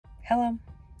Hello,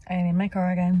 I am in my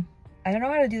car again. I don't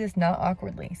know how to do this not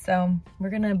awkwardly, so we're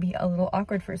gonna be a little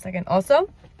awkward for a second. Also,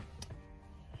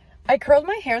 I curled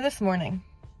my hair this morning.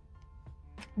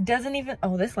 Doesn't even,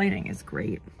 oh, this lighting is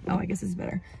great. Oh, I guess it's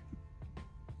better.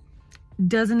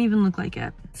 Doesn't even look like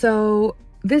it. So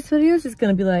this video is just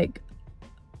gonna be like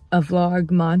a vlog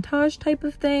montage type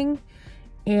of thing,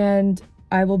 and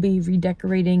I will be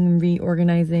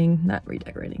reorganizing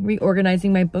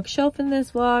my bookshelf in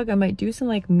this vlog. I might do some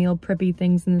like meal preppy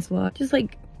things in this vlog, just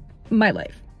like my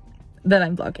life that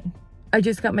I'm vlogging. I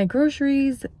just got my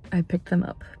groceries. I picked them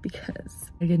up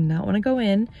because I did not want to go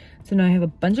in. So now I have a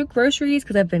bunch of groceries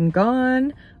because I've been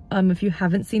gone. If you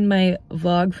haven't seen my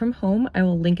vlog from home, I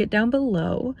will link it down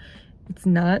below. It's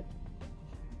not,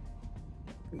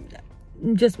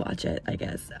 just watch it, I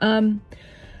guess.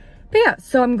 But yeah,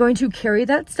 so I'm going to carry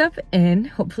that stuff in.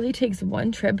 Hopefully it takes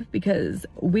one trip because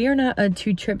we are not a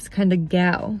 2 trips kind of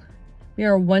gal. We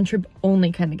are a 1 trip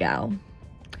only kind of gal.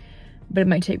 But it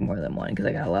might take more than one because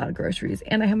I got a lot of groceries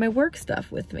and I have my work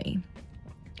stuff with me.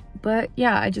 But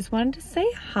yeah, I just wanted to say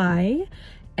hi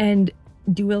and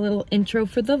do a little intro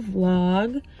for the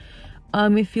vlog.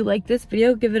 If you like this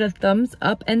video, give it a thumbs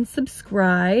up and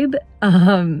subscribe.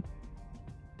 And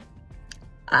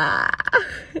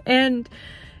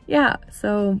yeah,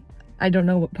 so I don't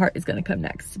know what part is gonna come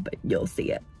next, but you'll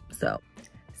see it. So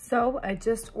I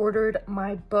just ordered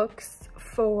my books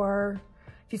for,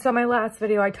 if you saw my last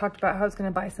video, I talked about how I was gonna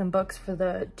buy some books for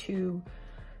the 2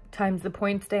 times the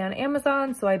points day on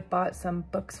Amazon. So I bought some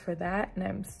books for that and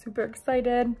I'm super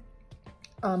excited.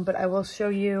 But I will show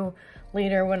you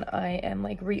later when I am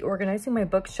like reorganizing my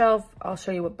bookshelf. I'll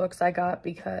show you what books I got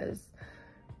because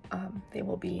they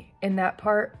will be in that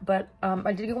part. But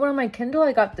I did get one on my Kindle.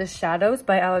 I got The Shadows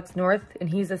by Alex North, and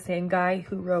he's the same guy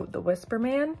who wrote The Whisper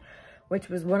Man, which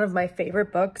was one of my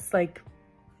favorite books like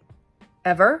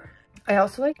ever. I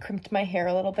also like crimped my hair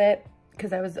a little bit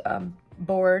because I was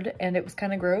bored and it was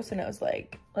kind of gross, and I was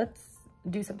like, let's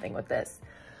do something with this.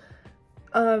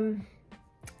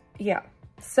 Yeah,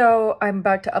 so I'm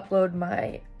about to upload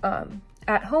my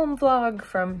at home vlog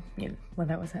from when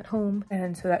I was at home,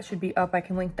 and so that should be up. I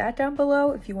can link that down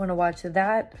below if you want to watch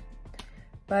that.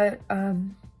 But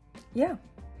yeah,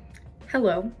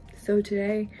 hello. So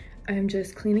today I'm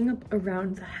just cleaning up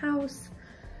around the house.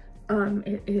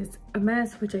 It is a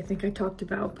mess, which I think I talked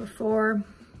about before,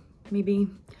 maybe.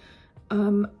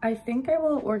 I think I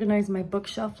will organize my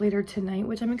bookshelf later tonight,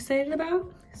 which I'm excited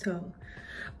about. So,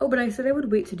 oh, but I said I would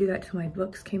wait to do that till my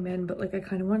books came in, but like I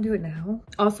kind of want to do it now.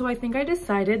 Also, I think I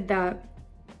decided that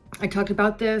I talked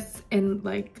about this in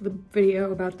like the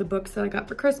video about the books that I got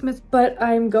for Christmas, but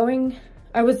I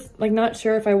was like not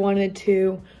sure if I wanted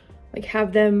to like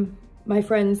have my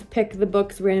friends pick the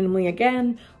books randomly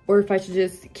again, or if I should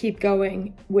just keep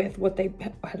going with what they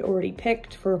had already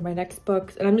picked for my next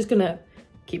books. And I'm just gonna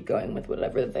keep going with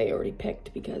whatever they already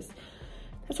picked because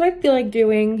that's what I feel like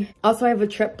doing. Also, I have a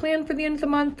trip planned for the end of the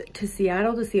month to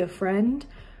Seattle to see a friend,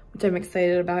 which I'm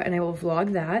excited about, and I will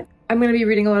vlog that. I'm gonna be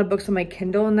reading a lot of books on my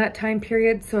Kindle in that time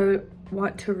period, so I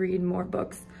want to read more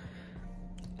books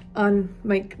on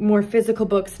like more physical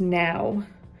books now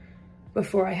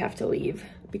before I have to leave,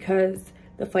 because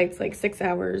the flight's like 6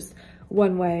 hours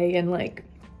one way, and like,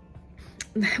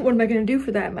 what am I gonna do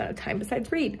for that amount of time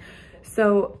besides read?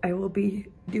 So I will be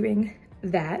doing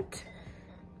that.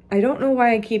 I don't know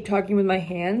why I keep talking with my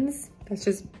hands. That's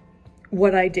just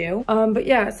what I do. But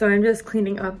yeah, so I'm just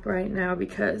cleaning up right now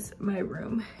because my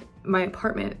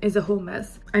apartment is a whole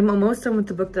mess. I'm almost done with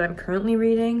the book that I'm currently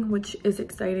reading, which is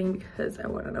exciting because I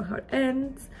want to know how it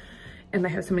ends. And I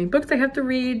have so many books I have to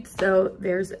read, so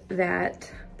there's that.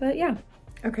 But yeah.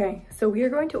 Okay, so we are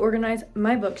going to organize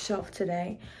my bookshelf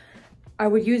today. I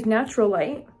would use natural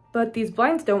light, but these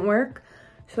blinds don't work,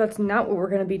 so that's not what we're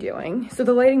gonna be doing. So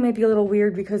the lighting might be a little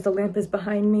weird because the lamp is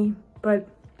behind me, but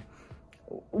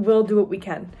we'll do what we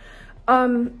can.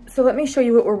 So let me show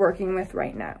you what we're working with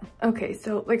right now. Okay,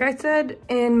 so like I said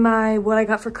in my what I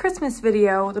got for Christmas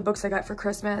video, the books I got for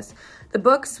Christmas, the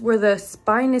books where the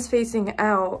spine is facing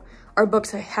out are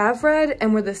books I have read,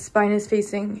 and where the spine is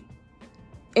facing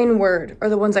inward are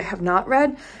the ones I have not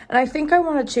read. And I think I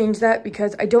want to change that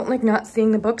because I don't like not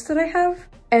seeing the books that I have.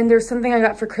 And there's something I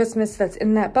got for Christmas that's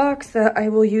in that box that I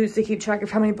will use to keep track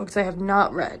of how many books I have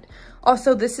not read.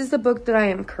 Also, this is the book that I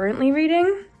am currently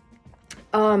reading.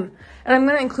 And I'm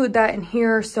going to include that in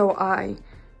here so I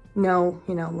know,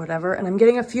 whatever. And I'm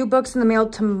getting a few books in the mail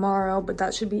tomorrow, but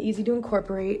that should be easy to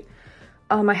incorporate.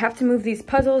 I have to move these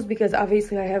puzzles because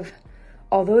obviously I have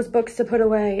all those books to put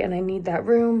away and I need that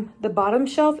room. The bottom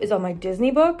shelf is all my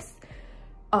Disney books.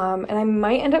 And I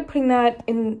might end up putting that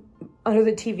in under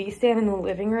the TV stand in the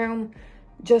living room,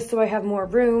 just so I have more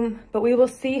room, but we will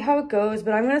see how it goes.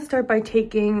 But I'm gonna start by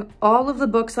taking all of the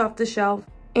books off the shelf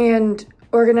and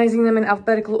organizing them in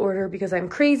alphabetical order because I'm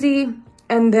crazy,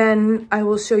 and then I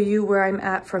will show you where I'm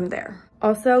at from there.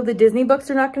 Also, the Disney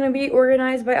books are not gonna be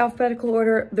organized by alphabetical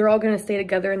order. They're all gonna stay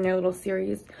together in their little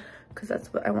series because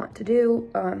that's what I want to do.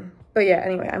 But yeah,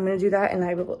 anyway, I'm gonna do that and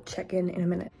I will check in a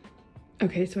minute.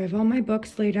 Okay, so I have all my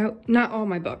books laid out. Not all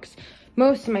my books,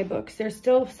 most of my books. There's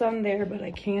still some there, but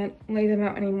I can't lay them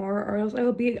out anymore or else I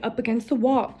will be up against the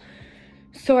wall.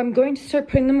 So I'm going to start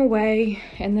putting them away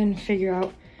and then figure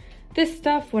out this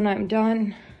stuff when I'm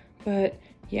done. But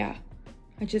yeah,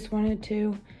 I just wanted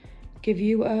to give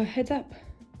you a heads up.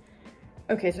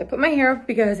 Okay, so I put my hair up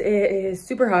because it is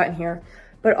super hot in here,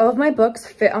 but all of my books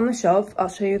fit on the shelf. I'll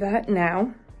show you that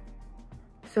now.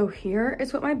 So here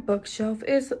is what my bookshelf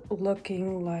is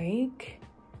looking like.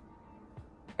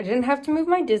 I didn't have to move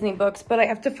my Disney books, but I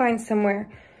have to find somewhere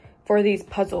for these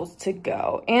puzzles to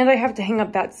go. And I have to hang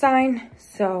up that sign.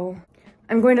 So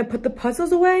I'm going to put the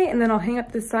puzzles away and then I'll hang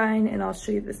up the sign and I'll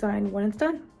show you the sign when it's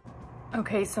done.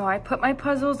 Okay, so I put my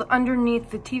puzzles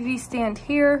underneath the TV stand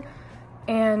here.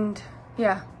 And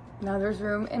yeah, now there's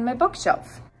room in my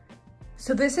bookshelf.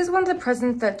 So this is one of the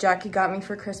presents that Jackie got me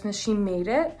for Christmas. She made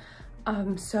it.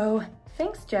 So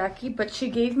thanks, Jackie, but she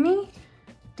gave me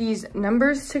these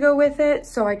numbers to go with it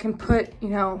so I can put, you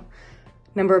know,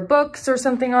 number of books or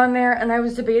something on there. And I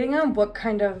was debating on what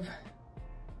kind of,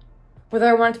 whether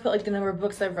I wanted to put like the number of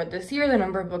books I've read this year, the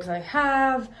number of books I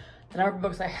have, the number of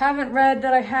books I haven't read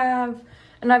that I have.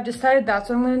 And I've decided that's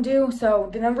what I'm gonna do. So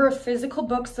the number of physical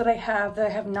books that I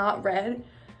have not read.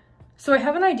 So I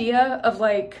have an idea of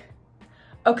like,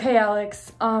 okay,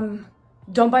 Alex,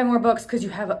 don't buy more books because you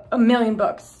have a million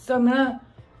books. So I'm gonna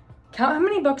count how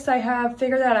many books I have,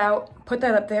 figure that out, put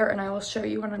that up there, and I will show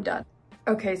you when I'm done.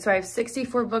 Okay, so I have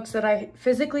 64 books that I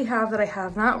physically have that I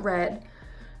have not read.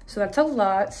 So that's a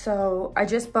lot. So I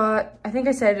just bought, I think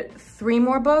I said 3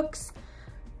 more books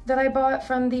that I bought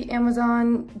from the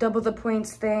Amazon double the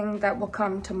points thing that will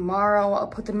come tomorrow. I'll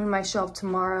put them in my shelf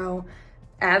tomorrow.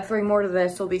 Add 3 more to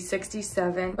this, will be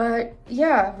 67. But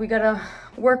yeah, we gotta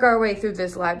work our way through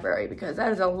this library because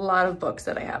that is a lot of books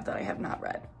that I have not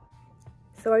read.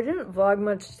 So I didn't vlog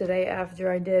much today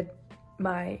after I did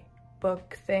my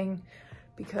book thing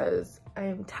because I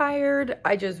am tired.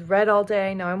 I just read all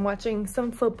day. Now I'm watching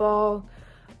some football.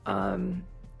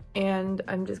 And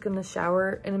I'm just gonna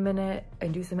shower in a minute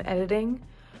and do some editing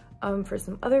for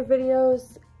some other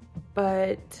videos.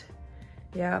 But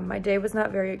yeah, my day was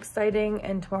not very exciting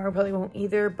and tomorrow probably won't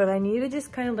either, but I needed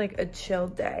just kind of like a chill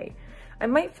day. I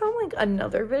might film like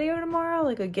another video tomorrow,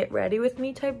 like a get ready with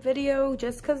me type video,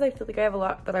 just because I feel like I have a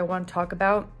lot that I want to talk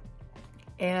about.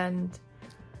 And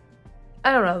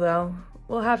I don't know though,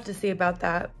 we'll have to see about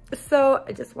that. So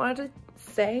I just wanted to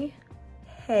say,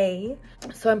 hey.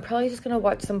 So I'm probably just gonna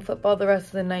watch some football the rest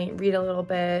of the night, read a little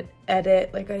bit,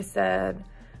 edit, like I said.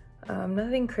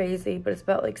 Nothing crazy, but it's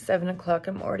about like 7 o'clock.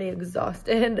 I'm already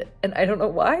exhausted and I don't know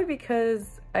why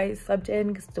because I slept in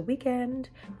because it's the weekend.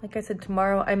 Like I said,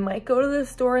 tomorrow I might go to the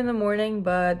store in the morning,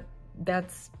 but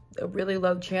that's a really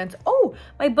low chance. Oh,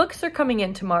 my books are coming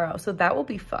in tomorrow, so that will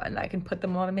be fun. I can put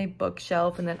them on my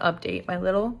bookshelf and then update my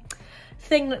little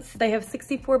thing that they have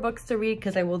 64 books to read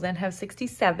because I will then have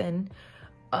 67.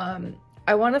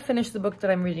 I want to finish the book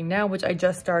that I'm reading now, which I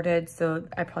just started, so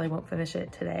I probably won't finish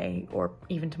it today or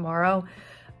even tomorrow.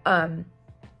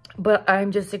 But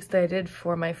I'm just excited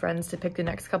for my friends to pick the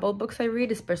next couple of books I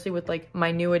read, especially with like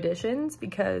my new editions,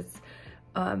 because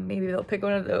maybe they'll pick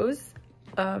one of those.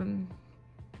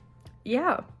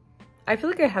 Yeah, I feel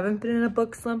like I haven't been in a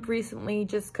book slump recently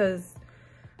just because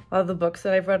a lot of the books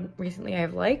that I've read recently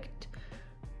I've liked.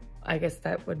 I guess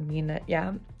that would mean that,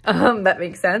 yeah, that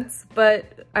makes sense.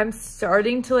 But I'm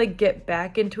starting to like get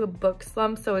back into a book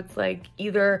slump. So it's like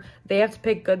either they have to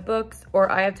pick good books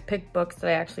or I have to pick books that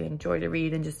I actually enjoy to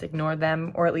read and just ignore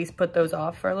them or at least put those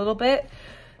off for a little bit.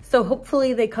 So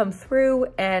hopefully they come through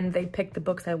and they pick the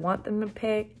books I want them to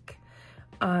pick.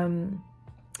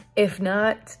 If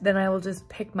not, then I will just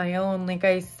pick my own. Like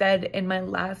I said in my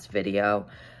last video,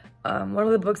 one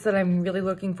of the books that I'm really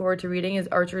looking forward to reading is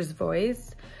Archer's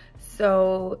Voice.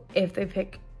 So if they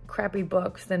pick crappy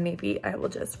books, then maybe I will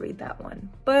just read that one.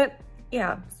 But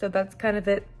yeah, so that's kind of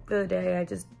it for the day. I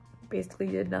just basically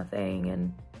did nothing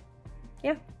and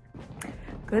yeah.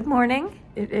 Good morning.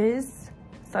 It is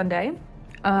Sunday.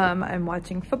 I'm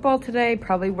watching football today,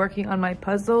 probably working on my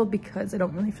puzzle because I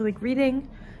don't really feel like reading.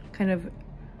 Kind of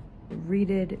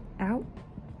read out,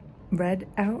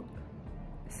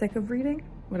 sick of reading,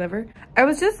 whatever. I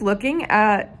was just looking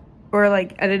at or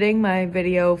like editing my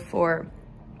video for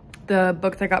the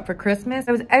books I got for Christmas.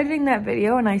 I was editing that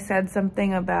video and I said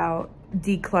something about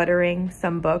decluttering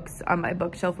some books on my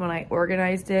bookshelf when I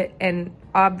organized it, and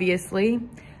obviously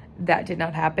that did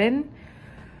not happen.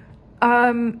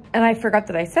 And I forgot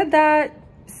that I said that.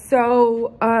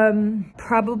 So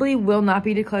probably will not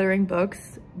be decluttering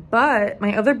books, but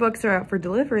my other books are out for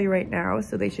delivery right now,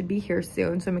 so they should be here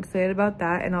soon. So I'm excited about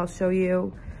that, and I'll show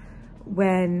you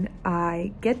when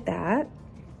I get that,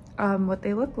 what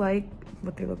they look like.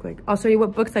 I'll show you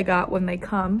what books I got when they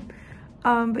come.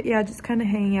 But yeah, just kind of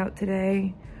hanging out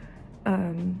today.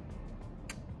 I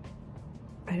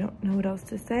don't know what else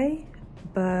to say,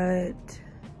 but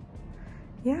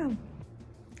yeah.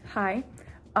 Hi.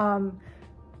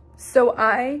 So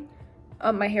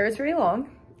my hair is very long,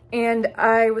 and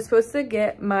I was supposed to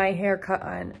get my hair cut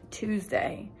on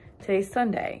Tuesday. Today's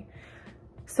Sunday.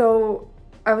 So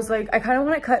I was like, I kind of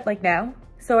want it cut like now.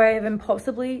 So I have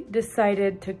impulsively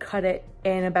decided to cut it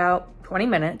in about 20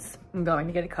 minutes. I'm going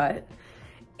to get it cut.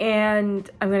 And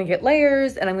I'm gonna get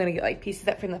layers, and I'm gonna get like pieces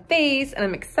up from the face, and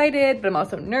I'm excited, but I'm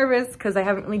also nervous because I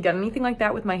haven't really done anything like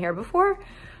that with my hair before.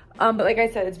 But like I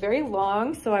said, it's very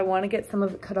long, so I want to get some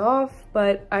of it cut off,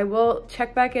 but I will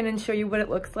check back in and show you what it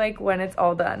looks like when it's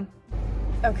all done.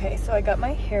 Okay, so I got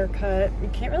my hair cut. You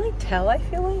can't really tell, I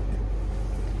feel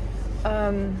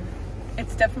like.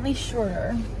 It's definitely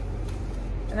shorter.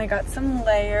 And I got some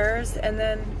layers, and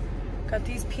then got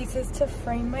these pieces to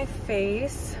frame my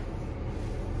face.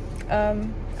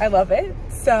 I love it,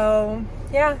 so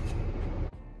yeah.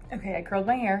 Okay, I curled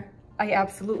my hair. I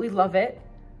absolutely love it.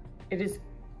 It is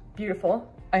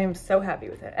beautiful. I am so happy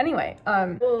with it. Anyway,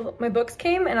 well, my books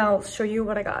came, and I'll show you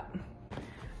what I got.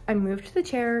 I moved to the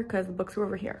chair because the books were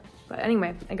over here. But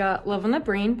anyway, I got Love on the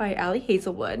Brain by Ali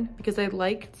Hazelwood because I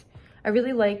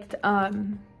really liked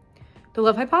The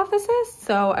Love Hypothesis,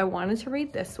 so I wanted to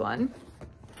read this one.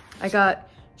 I got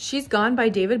She's Gone by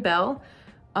David Bell.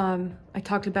 I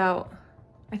talked about,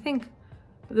 I think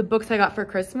the books I got for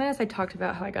Christmas, I talked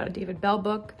about how I got a David Bell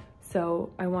book,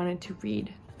 so I wanted to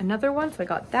read another one, so I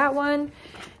got that one.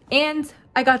 And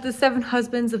I got The Seven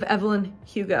Husbands of Evelyn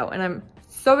Hugo, and I'm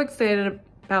so excited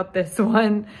about this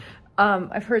one.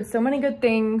 I've heard so many good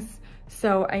things,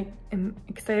 so I am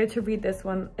excited to read this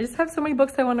one. I just have so many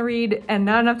books I want to read and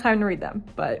not enough time to read them,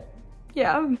 but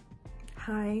yeah.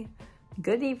 Hi,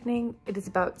 good evening. It is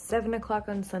about 7 o'clock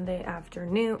on Sunday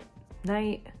afternoon,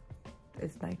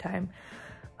 it's nighttime.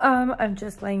 I'm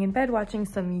just laying in bed watching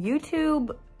some YouTube.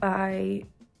 I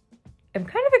am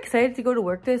kind of excited to go to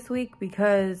work this week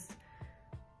because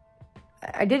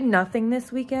I did nothing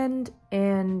this weekend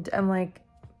and I'm like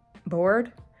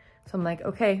bored. So I'm like,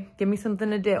 okay, give me something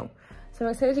to do. So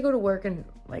I'm excited to go to work and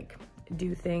like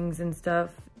do things and stuff.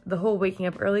 The whole waking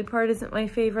up early part isn't my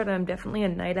favorite. I'm definitely a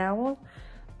night owl.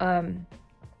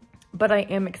 But I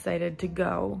am excited to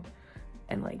go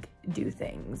and like do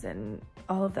things and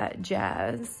all of that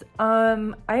jazz.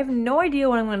 I have no idea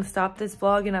when I'm going to stop this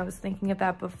vlog, and I was thinking of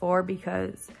that before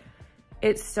because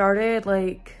it started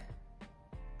like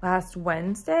last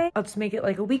Wednesday. I'll just make it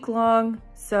like a week long,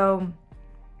 so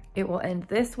it will end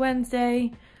this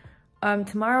Wednesday.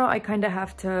 Tomorrow I kind of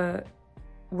have to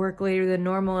work later than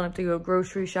normal and have to go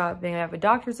grocery shopping. I have a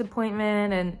doctor's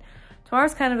appointment, and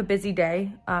tomorrow's kind of a busy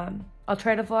day. I'll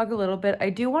try to vlog a little bit. I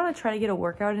do want to try to get a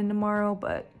workout in tomorrow,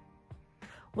 but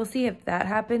we'll see if that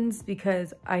happens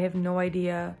because I have no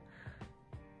idea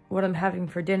what I'm having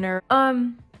for dinner.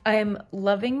 I am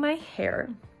loving my hair.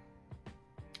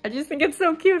 I just think it's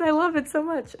so cute. I love it so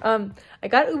much. I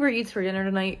got Uber Eats for dinner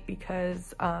tonight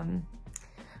because,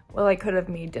 well, I could have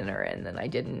made dinner and then I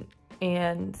didn't.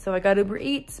 And so I got Uber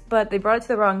Eats, but they brought it to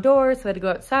the wrong door, so I had to go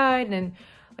outside and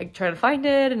like try to find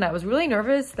it. And I was really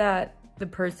nervous that the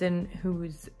person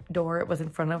whose door it was in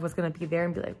front of was gonna be there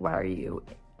and be like, why are you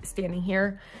standing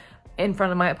here in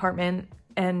front of my apartment,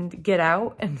 and get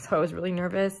out. And so I was really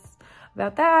nervous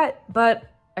about that, but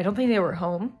I don't think they were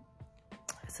home,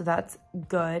 so that's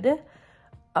good.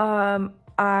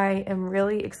 I am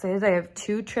really excited. I have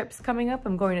 2 trips coming up.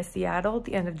 I'm going to Seattle at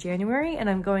the end of January, and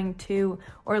I'm going to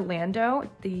Orlando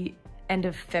at the end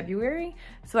of February.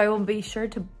 So I will be sure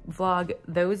to vlog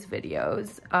those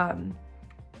videos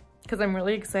because I'm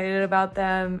really excited about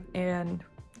them, and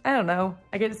I don't know,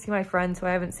 I get to see my friends who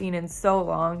I haven't seen in so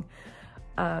long.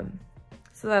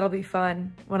 So that'll be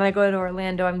fun. When I go to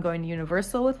Orlando, I'm going to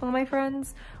Universal with one of my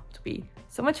friends, which will be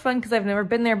so much fun because I've never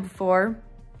been there before.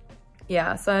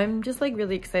 Yeah, so I'm just like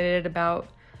really excited about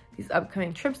these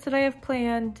upcoming trips that I have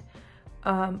planned.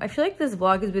 I feel like this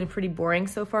vlog has been pretty boring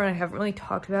so far and I haven't really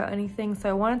talked about anything, so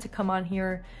I wanted to come on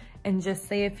here and just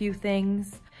say a few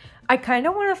things. I kind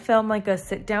of want to film like a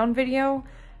sit down video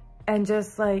and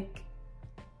just like,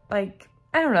 I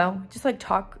don't know, just like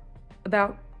talk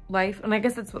about life. And I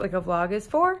guess that's what like a vlog is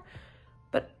for,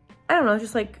 but I don't know,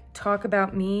 just like talk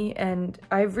about me. And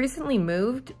I've recently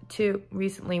moved to,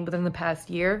 within the past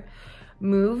year,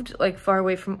 moved like far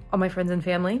away from all my friends and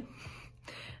family.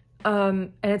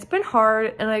 And it's been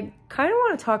hard, and I kind of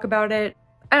want to talk about it.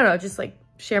 I don't know, just like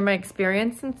share my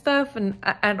experience and stuff. And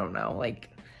I don't know, like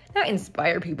not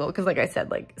inspire people, because like I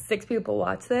said, like 6 people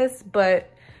watch this,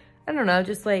 but I don't know,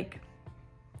 just like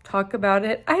talk about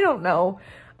it. I don't know.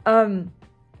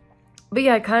 But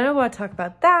yeah, I kind of want to talk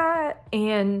about that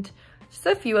and just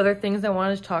a few other things I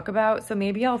wanted to talk about. So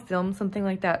maybe I'll film something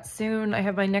like that soon. I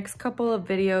have my next couple of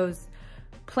videos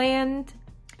planned.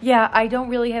 Yeah, I don't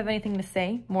really have anything to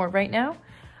say more right now.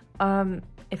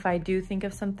 If I do think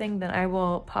of something, then I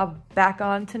will pop back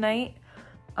on tonight.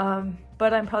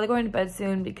 But I'm probably going to bed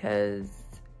soon because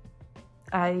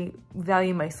I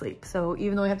value my sleep. So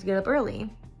even though I have to get up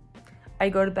early, I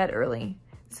go to bed early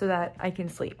so that I can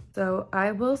sleep. So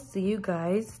I will see you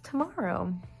guys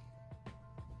tomorrow.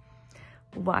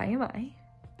 Why am I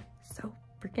so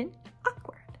freaking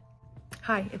awkward?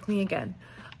 Hi, it's me again.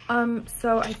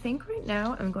 So I think right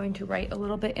now I'm going to write a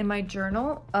little bit in my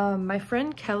journal. My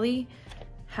friend Kelly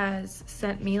has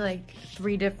sent me like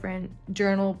 3 different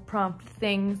journal prompt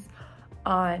things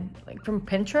on like from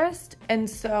Pinterest. And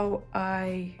so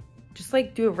I just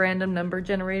like do a random number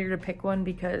generator to pick one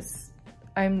because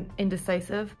I'm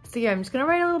indecisive. So yeah, I'm just gonna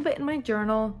write a little bit in my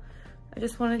journal. I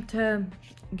just wanted to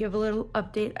give a little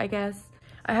update, I guess.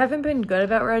 I haven't been good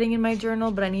about writing in my journal,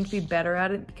 but I need to be better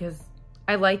at it because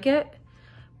I like it.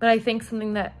 But I think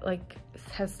something that like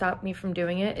has stopped me from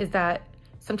doing it is that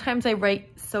sometimes I write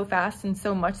so fast and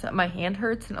so much that my hand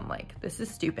hurts and I'm like, this is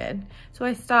stupid. So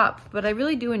I stop, but I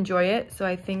really do enjoy it. So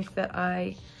I think that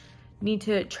I need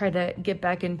to try to get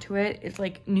back into it. It's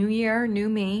like new year, new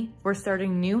me. We're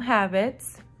starting new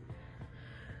habits.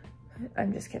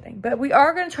 I'm just kidding. But we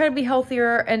are gonna try to be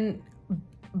healthier and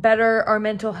better our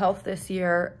mental health this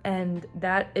year. And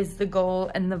that is the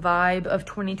goal and the vibe of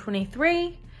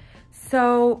 2023.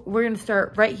 So we're gonna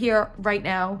start right here, right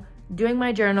now, doing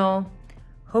my journal.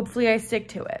 Hopefully I stick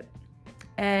to it.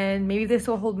 And maybe this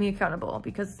will hold me accountable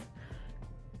because,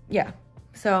 yeah.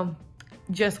 So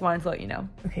just wanted to let you know.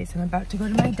 Okay, so I'm about to go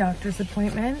to my doctor's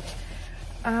appointment.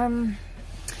 Haven't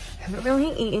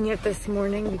really eaten yet this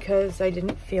morning because I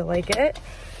didn't feel like it.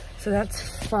 So that's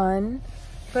fun.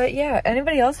 But yeah,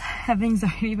 anybody else have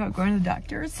anxiety about going to the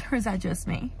doctors, or is that just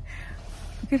me?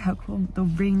 Look at how cool the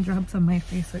raindrops on my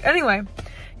face look. Anyway,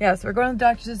 yeah, so we're going to the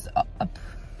doctors.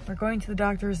 We're going to the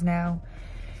doctors now.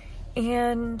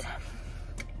 And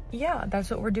yeah, that's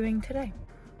what we're doing today.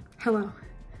 Hello.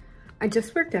 I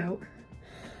just worked out.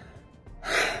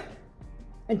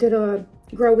 I did a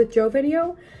Grow with Jo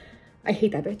video. I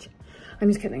hate that bitch. I'm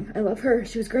just kidding. I love her.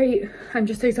 She was great. I'm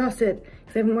just exhausted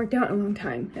because I haven't worked out in a long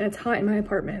time and it's hot in my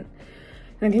apartment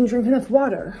and I didn't drink enough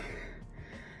water.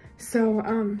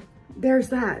 So, there's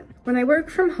that. When I work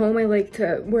from home, I like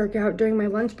to work out during my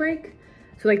lunch break.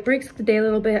 So like breaks up the day a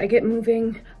little bit, I get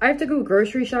moving. I have to go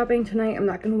grocery shopping tonight. I'm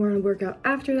not gonna want to work out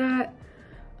after that.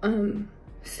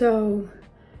 So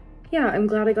yeah, I'm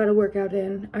glad I got a workout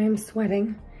in. I am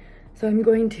sweating. So I'm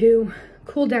going to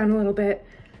cool down a little bit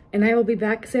and I will be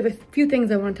back because I have a few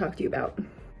things I want to talk to you about.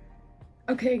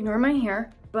 Okay, ignore my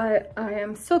hair, but I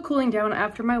am still cooling down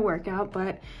after my workout,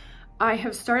 but I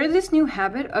have started this new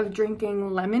habit of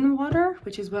drinking lemon water,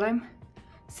 which is what I'm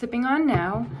sipping on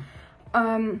now.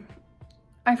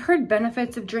 I've heard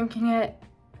benefits of drinking it,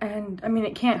 and I mean,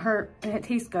 it can't hurt and it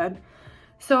tastes good.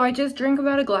 So I just drink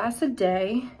about a glass a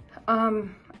day. I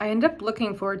end up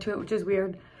looking forward to it, which is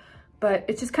weird, but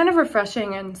it's just kind of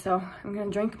refreshing. And so I'm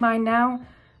gonna drink mine now.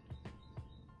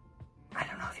 I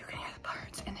don't know if you can hear the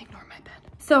birds and ignore my bed.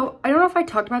 So I don't know if I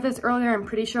talked about this earlier. I'm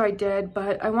pretty sure I did,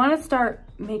 but I want to start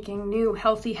making new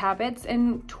healthy habits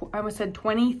in, I almost said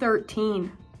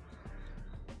 2013.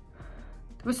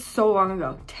 It was so long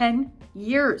ago, 10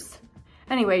 years.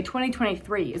 Anyway,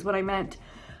 2023 is what I meant.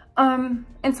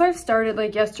 And so I've started,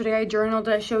 like yesterday I journaled,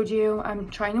 I showed you. I'm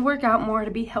trying to work out more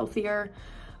to be healthier.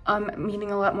 I'm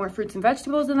eating a lot more fruits and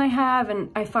vegetables than I have.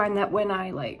 And I find that when I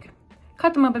like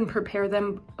cut them up and prepare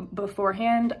them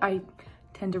beforehand, I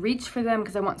tend to reach for them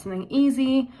because I want something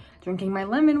easy, drinking my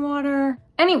lemon water.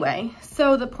 Anyway,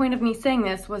 so the point of me saying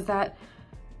this was that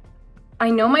I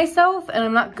know myself and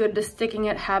I'm not good to sticking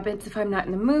at habits if I'm not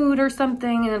in the mood or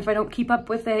something. And if I don't keep up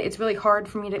with it, it's really hard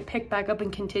for me to pick back up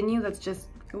and continue. That's just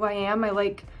who I am. I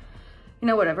like, you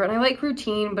know, whatever. And I like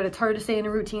routine, but it's hard to stay in a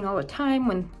routine all the time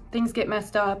when things get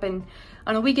messed up, and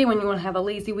on a weekend when you want to have a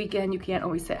lazy weekend, you can't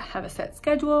always have a set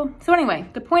schedule. So anyway,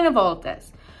 the point of all of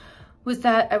this was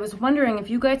that I was wondering if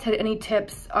you guys had any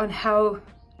tips on how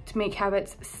to make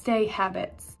habits stay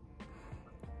habits.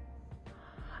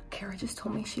 Kara just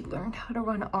told me she learned how to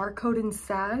run R code in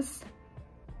SAS.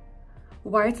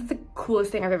 Why is it the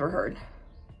coolest thing I've ever heard?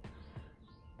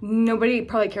 Nobody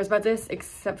probably cares about this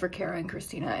except for Kara and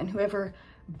Christina and whoever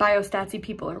biostatsy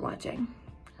people are watching,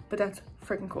 but that's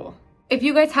freaking cool. If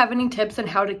you guys have any tips on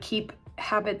how to keep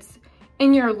habits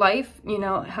in your life, you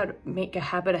know, how to make a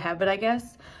habit, I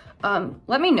guess,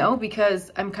 let me know,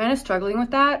 because I'm kind of struggling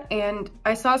with that. And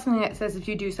I saw something that says if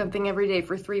you do something every day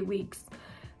for 3 weeks,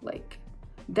 like,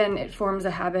 then it forms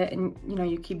a habit and, you know,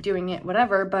 you keep doing it,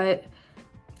 whatever. But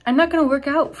I'm not going to work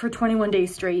out for 21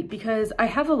 days straight because I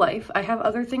have a life. I have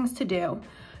other things to do.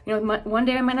 You know, one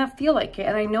day I might not feel like it,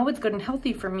 and I know it's good and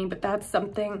healthy for me, but that's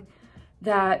something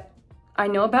that I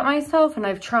know about myself, and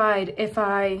I've tried. If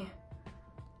I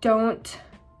don't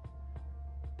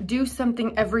do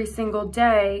something every single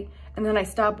day and then I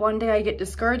stop one day, I get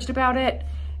discouraged about it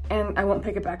and I won't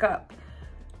pick it back up.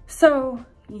 So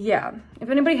yeah, if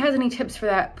anybody has any tips for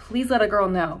that, please let a girl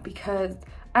know, because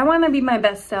I want to be my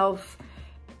best self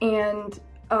and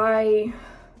I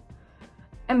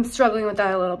am struggling with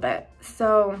that a little bit.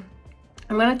 So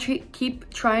I'm gonna keep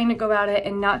trying to go at it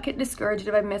and not get discouraged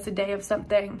if I miss a day of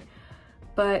something,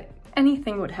 but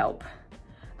anything would help.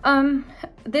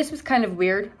 This was kind of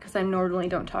weird because I normally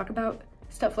don't talk about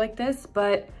stuff like this,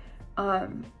 but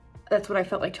that's what I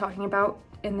felt like talking about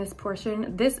in this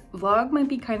portion. This vlog might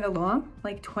be kind of long,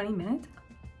 like 20 minutes.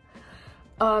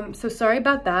 So sorry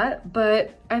about that,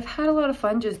 but I've had a lot of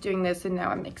fun just doing this, and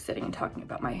now I'm like sitting and talking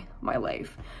about my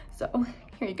life. So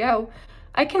here you go.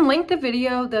 I can link the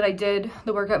video that I did,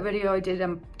 the workout video I did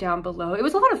down below. It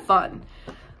was a lot of fun,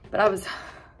 but I was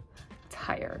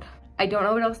tired. I don't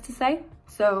know what else to say,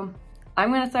 so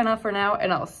I'm gonna sign off for now,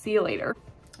 and I'll see you later.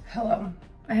 Hello.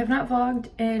 I have not vlogged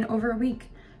in over a week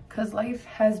because life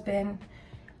has been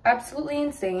absolutely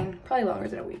insane, probably longer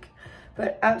than a week,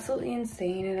 but absolutely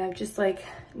insane, and I've just like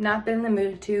not been in the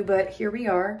mood to, but here we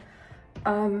are.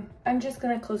 I'm just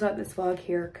gonna close out this vlog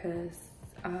here because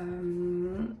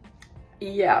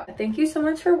yeah, thank you so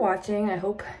much for watching. I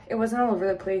hope it wasn't all over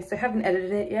the place. I haven't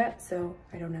edited it yet, so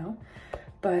I don't know,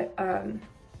 but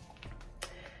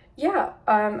yeah,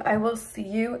 I will see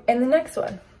you in the next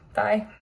one. Bye.